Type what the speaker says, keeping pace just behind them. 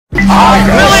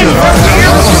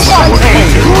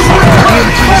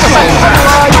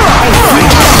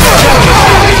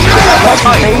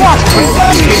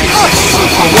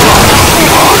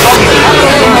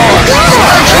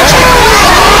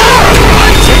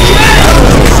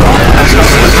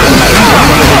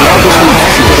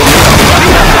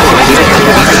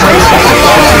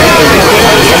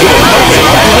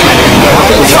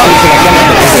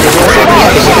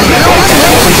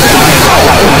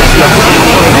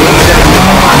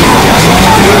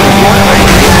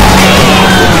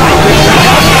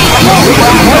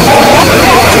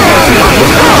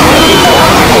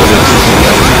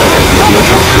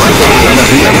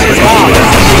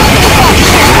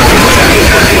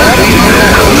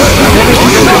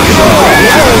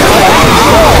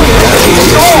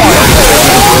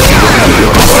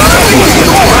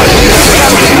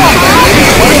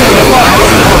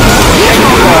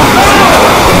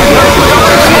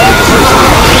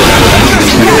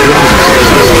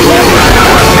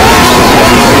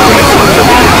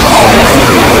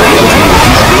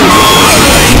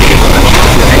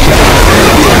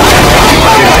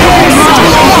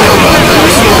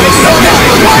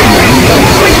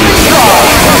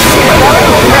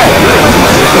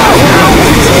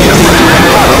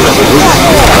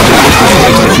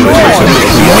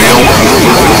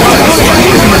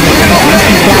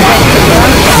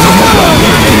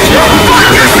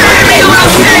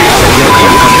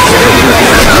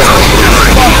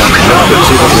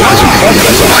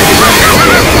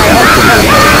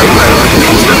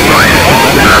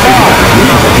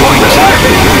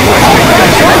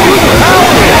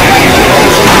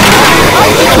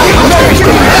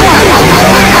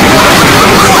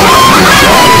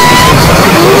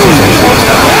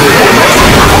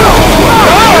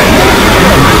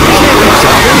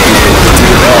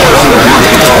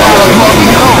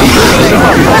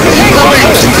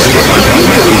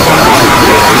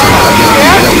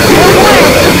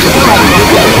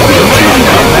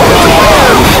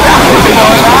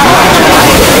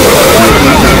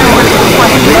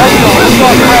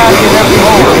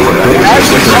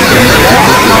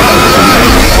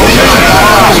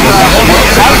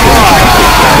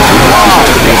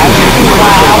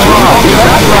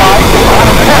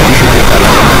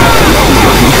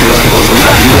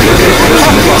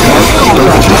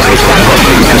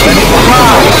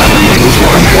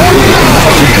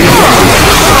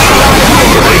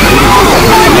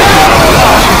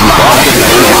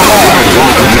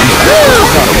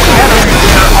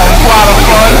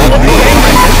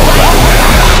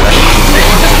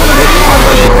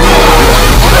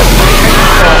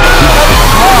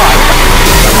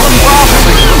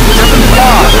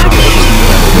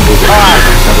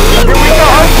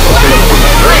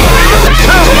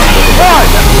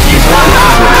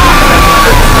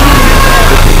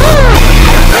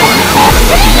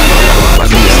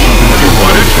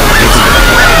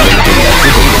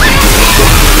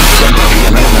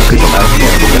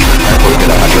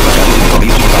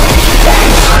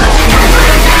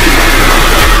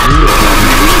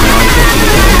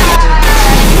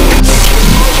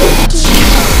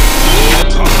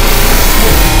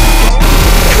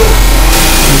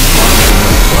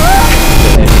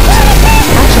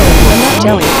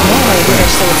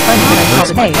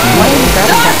Hey, why are you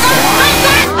grabbing that stuff?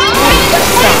 Stop.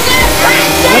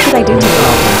 What did I do to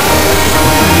you?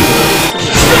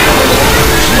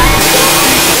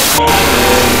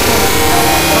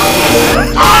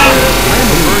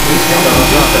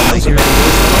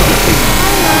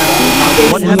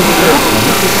 What happened to her?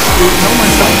 Tell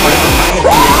myself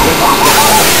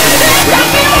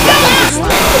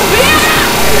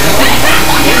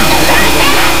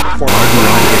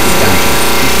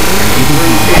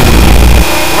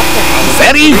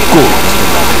very good.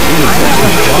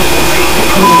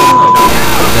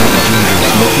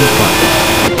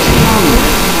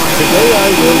 Today I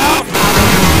will.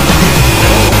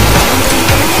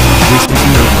 This is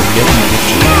not forgetting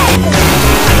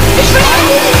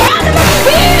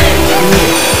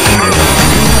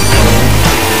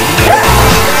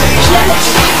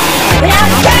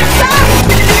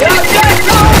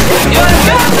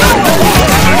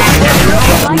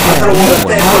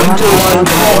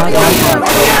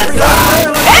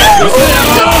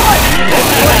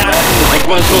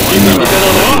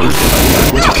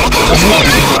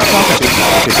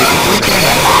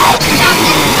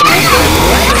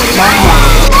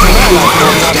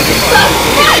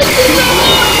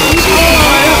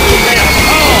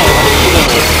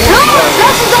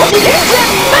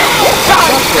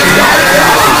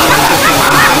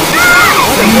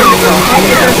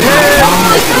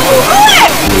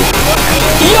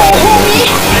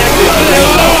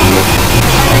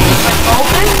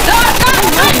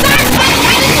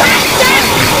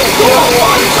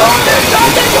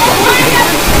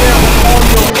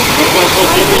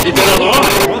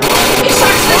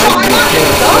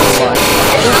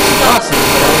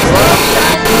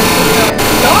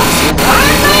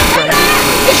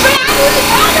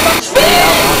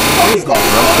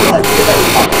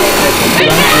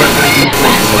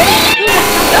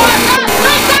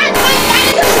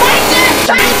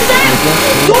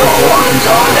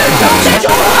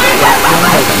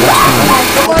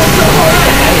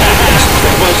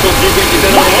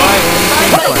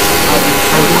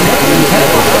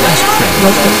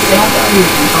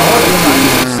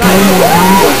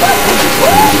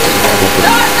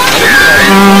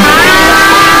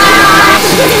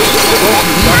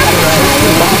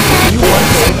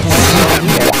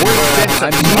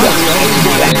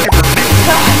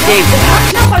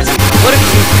What if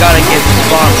you gotta get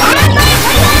bombed?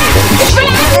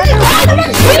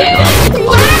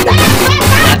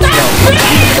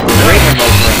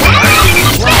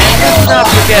 Let's not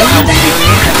forget how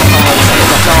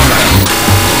serious it's on.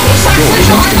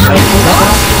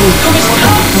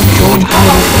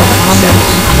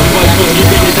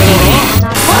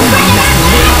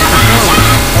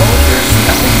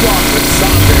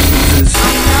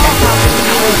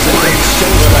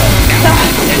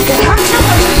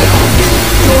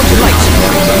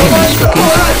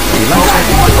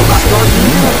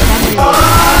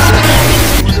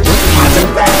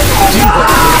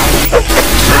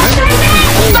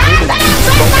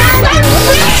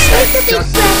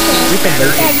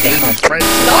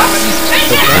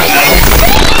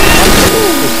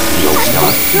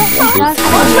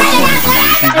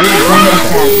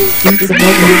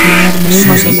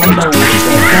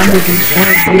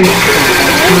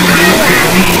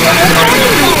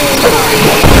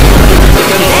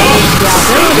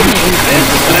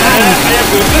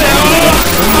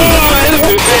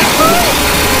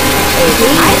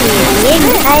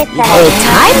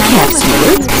 Time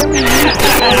capsule?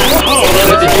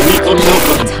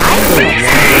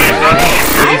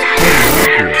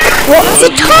 What's a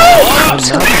time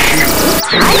capsule?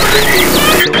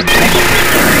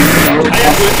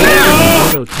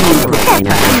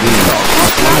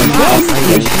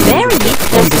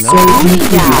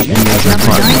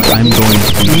 I'm going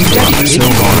to be so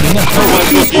hard.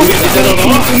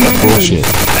 Bullshit.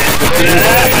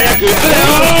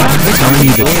 Tell me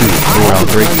the truth or I'll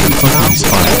break your fucking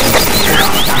spine.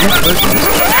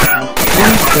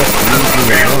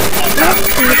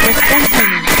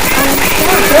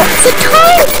 What's a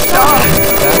time?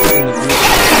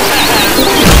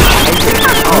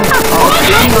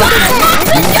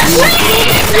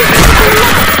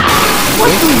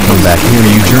 Come back here,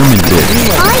 you German bitch.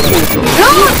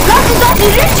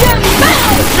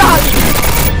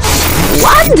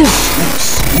 Wonderful!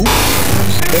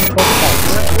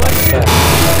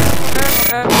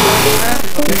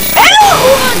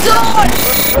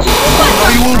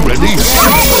 Are you all ready?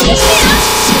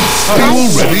 Are you all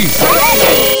ready?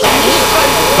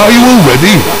 Are you all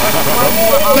ready?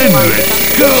 Then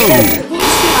let's go!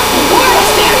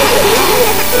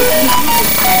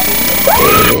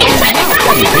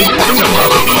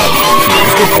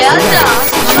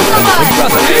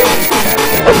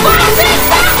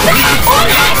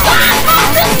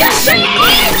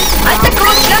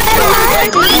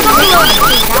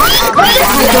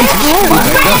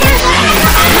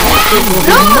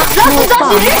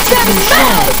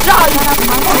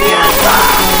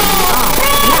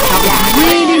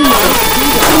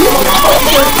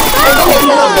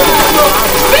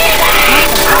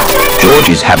 George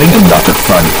is having a lot of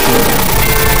fun.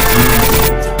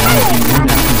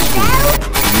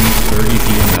 3:30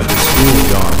 p.m. at the school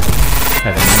yard.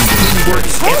 Have an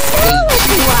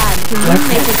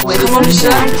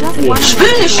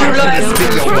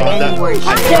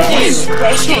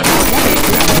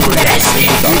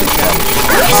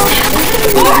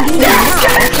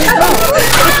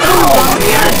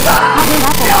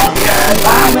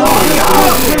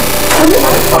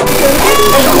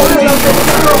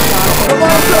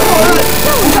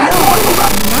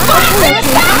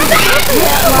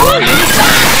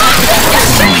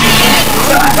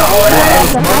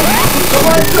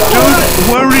Don't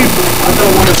worry! I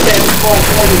don't want to stand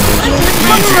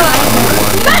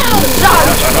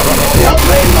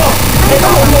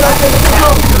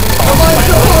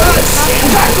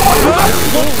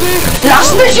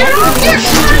Lass mich in Ruhe,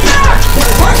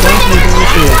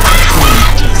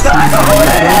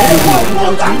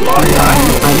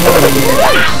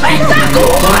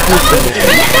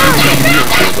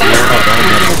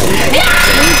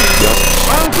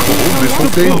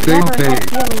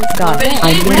 God,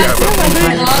 I'm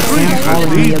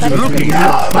looking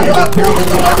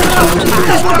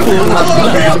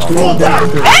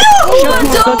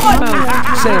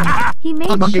He made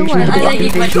sure Do you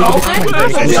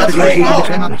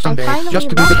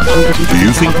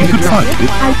think you could find it?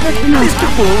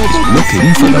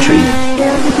 Looking for the tree,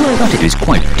 but it is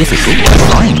quite difficult to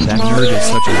find. That nerd is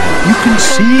such a... You can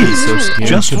see it. So scared.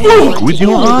 Just look with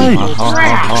your eyes.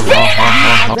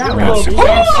 That's so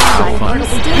fun.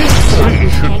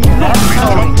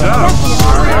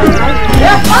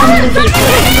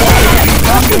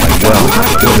 Well,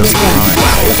 go to find.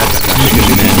 You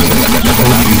can end it.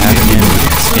 Hope you have an end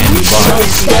standing by.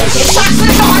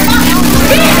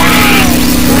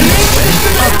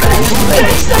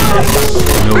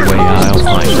 No way I'll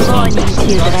find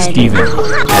it. Steven,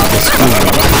 at the school.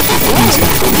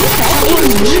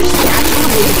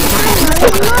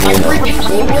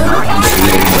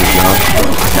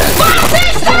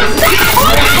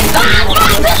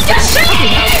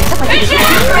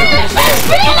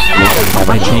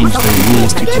 I changed the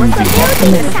rules to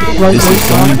 2v1. This is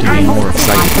going to be more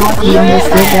exciting. He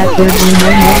understood that there'd be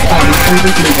no more fun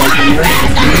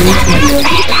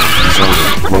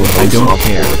So, I don't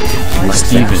care.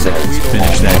 Steven,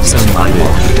 finish that son of a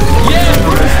bitch.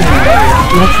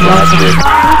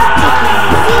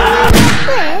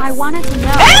 I wanted to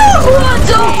know.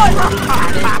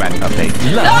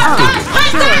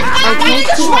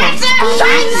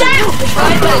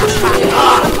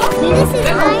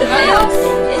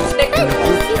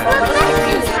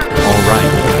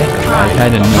 Alright, I've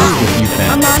had enough with you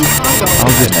fans.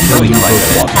 I'll just kill you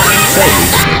both.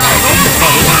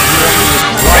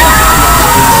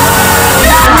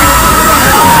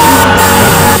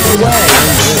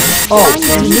 Oh,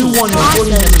 the new one is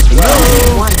putting in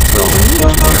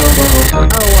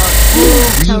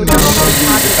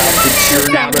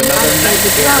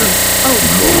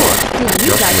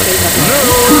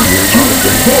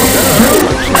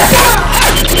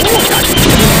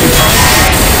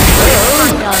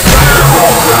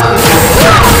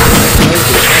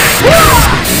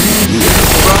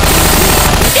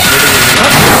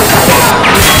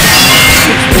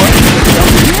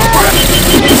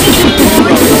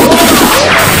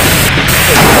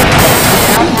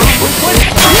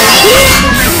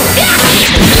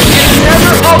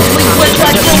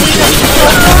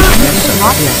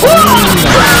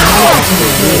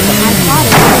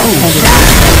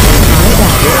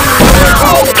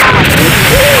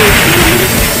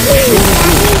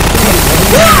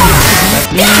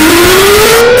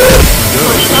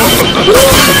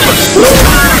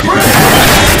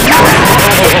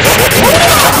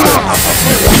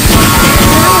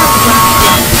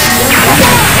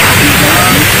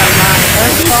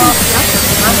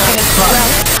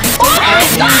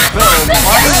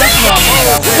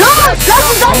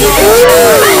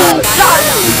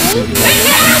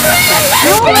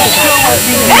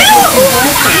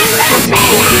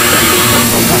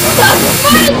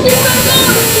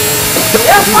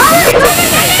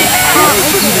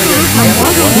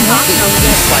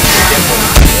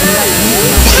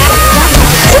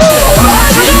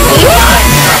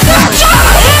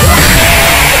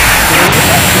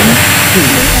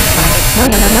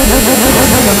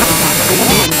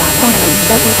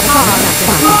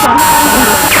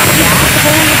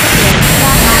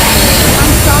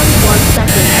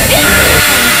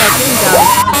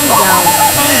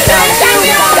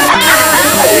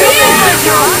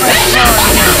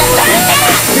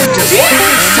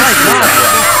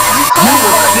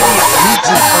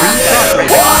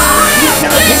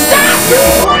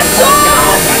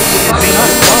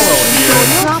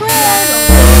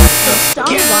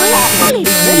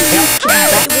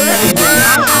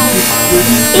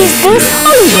Is this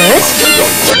Hollywood?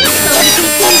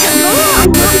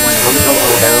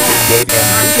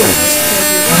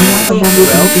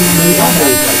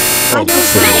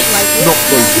 Not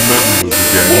those memories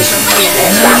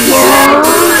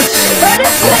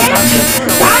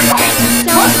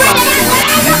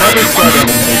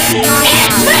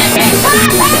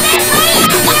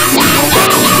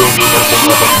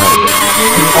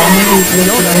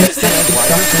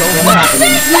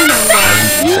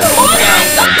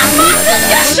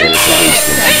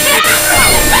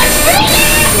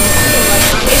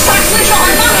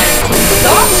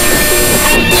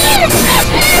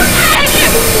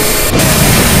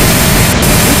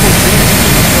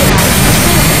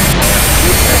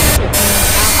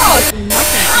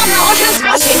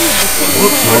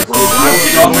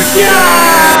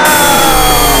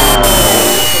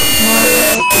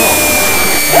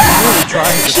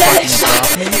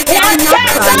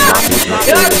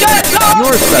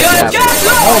You're such a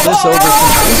all this over some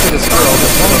stupidest girl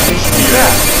that won't take you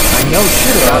back. I know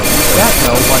shit about you that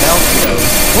no one else knows.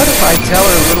 What if I tell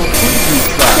her a little preview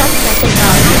track?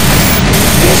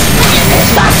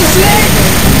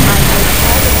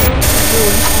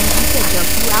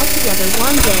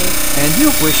 And you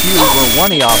wish you were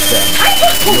one of them.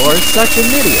 You're such an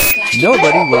idiot.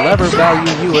 Nobody will ever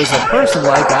value you as a person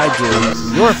like I do.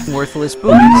 Your worthless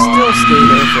booties still stay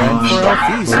there, friend, for all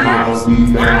these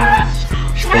years.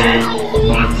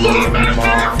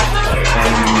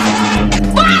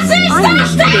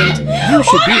 You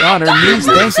should be on her knees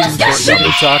thanking for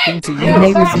even talking to you.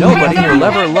 Nobody will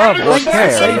ever love or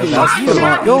care about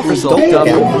you. Go for so dumb.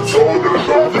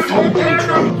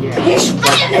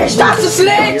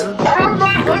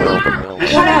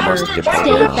 Whatever. Stay the fuck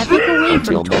away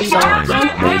from Tweedle. And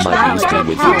push Violet to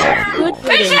hell. Good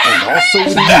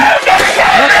riddance.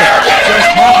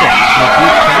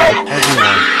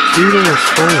 Tweedle is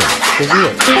spoiled. For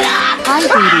real. Hi,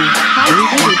 Booty. Hi,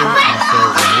 Booty.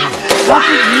 What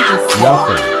did you just say?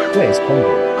 Nothing. Where's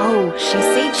Congo? Oh, she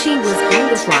said she was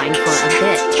flying for a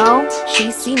bit. Oh,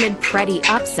 she seemed pretty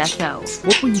upset though.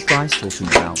 What were you guys talking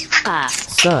about?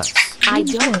 Sus. I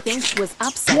don't think she was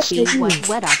upset being what we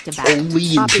talked about.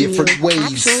 Only in different ways.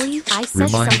 Actually, I said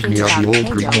Reminds something me of about the old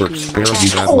Pedro remote being spare my you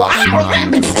best. had last seen on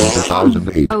YouTube in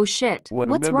 2008. Oh shit, What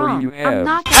what's memory wrong? you I'm have.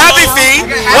 not gonna Happy tell feet!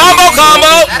 everyone. Combo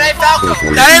combo! That ain't Falco!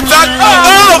 That ain't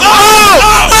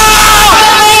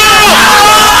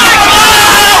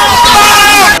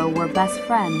Falco! We're best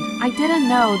friends. I didn't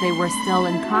know they were still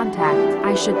in contact.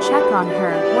 I should check on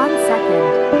her. 1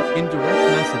 second. Indirect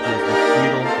messages with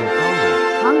Tweedle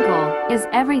and Congo. Hungle, is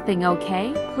everything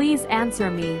okay? Please answer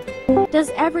me. Does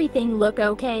everything look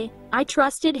okay? I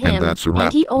trusted him, And that's a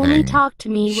wrap, he only man. talked to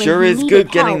me when Sure he is needed good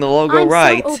getting help. the logo I'm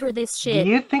right. so over this shit. Do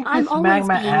you think I'm this always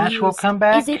magma being ash will used. come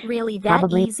back? Is it really that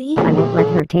Probably. easy? I won't let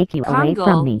her take you away Congo,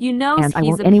 from me. you know And I he's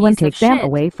won't a anyone piece of take them shit.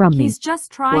 away from me. He's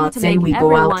just trying Well, to say make we go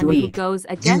out everyone to who eat. goes You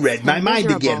against read my him mind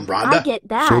miserable. again, I Rhonda. get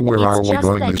that. So where are it's we just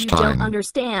going that this you time? don't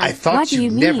understand. I thought What do you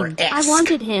you'd never mean? ask. I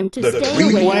wanted him to The stay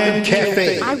Green away Land from me.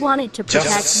 Cafe. I wanted to protect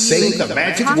Just say you. the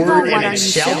magic Congo, word what and are it you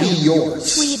shall be saying?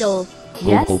 yours. Tweedle,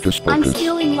 Yes? Hocus I'm pocus.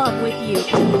 still in love with you.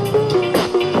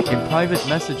 In private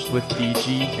message with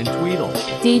DG and Tweedle.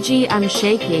 DG, I'm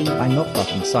shaking. I'm not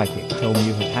fucking psychic. Tell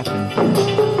me what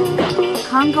happened.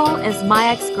 Congo is my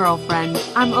ex-girlfriend.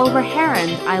 I'm over her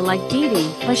and I like Dee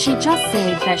Dee, but she just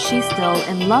said that she's still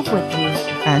in love with me.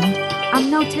 And?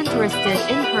 I'm not interested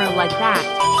in her like that.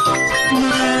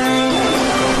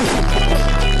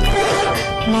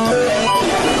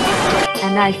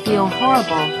 And I feel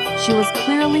horrible. She was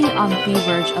clearly on the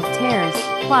verge of tears.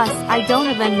 Plus, I don't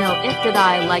even know if that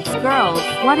I likes girls.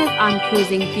 What if I'm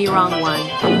choosing the wrong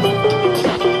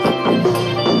one?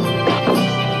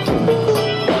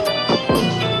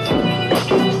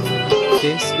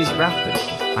 This is rapid.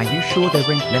 Are you sure there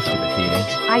ain't left of the feelings?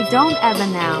 I don't ever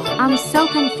know. I'm so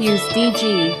confused,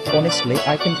 DG. Honestly,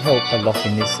 I can help a lot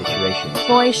in this situation.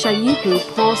 Boy, Shayuku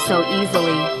pull so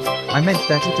easily. I meant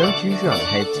that you don't usually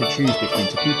have to choose between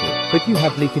two people, but you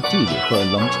have licked Delia for a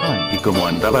long time. Y como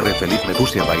andaba re feliz me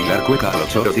puse a bailar cueca a los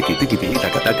choro tiki tiki tiki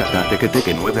taca taca ta teque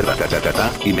teque 9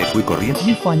 ratatatata y me fui corriendo.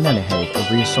 You find Nanahel or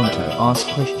Riasonto ask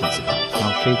questions about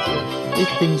how she feels. If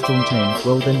things don't end,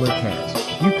 well then we're cares.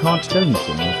 You can't do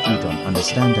anything if you don't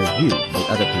understand how you or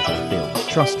other people feel.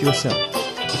 Trust yourself.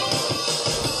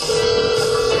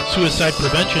 Suicide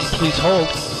prevention, please hold.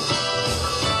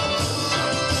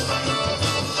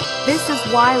 This is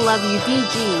why I love you,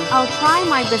 DG. I'll try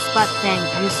my best, but thank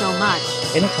you so much.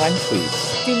 Anytime,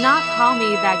 please. Do not call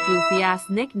me that goofy-ass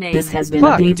nickname. This has been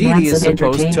Fuck, a Dee Dee Dee is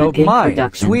supposed to mine.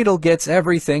 production. Tweedle gets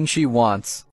everything she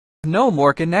wants. No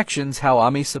more connections. How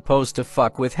am I supposed to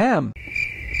fuck with him?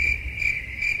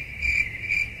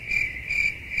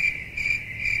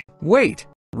 Wait,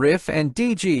 Riff and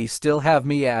DG still have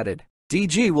me added.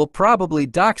 DG will probably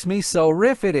dox me, so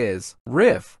Riff it is.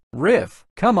 Riff,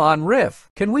 come on Riff,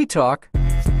 can we talk?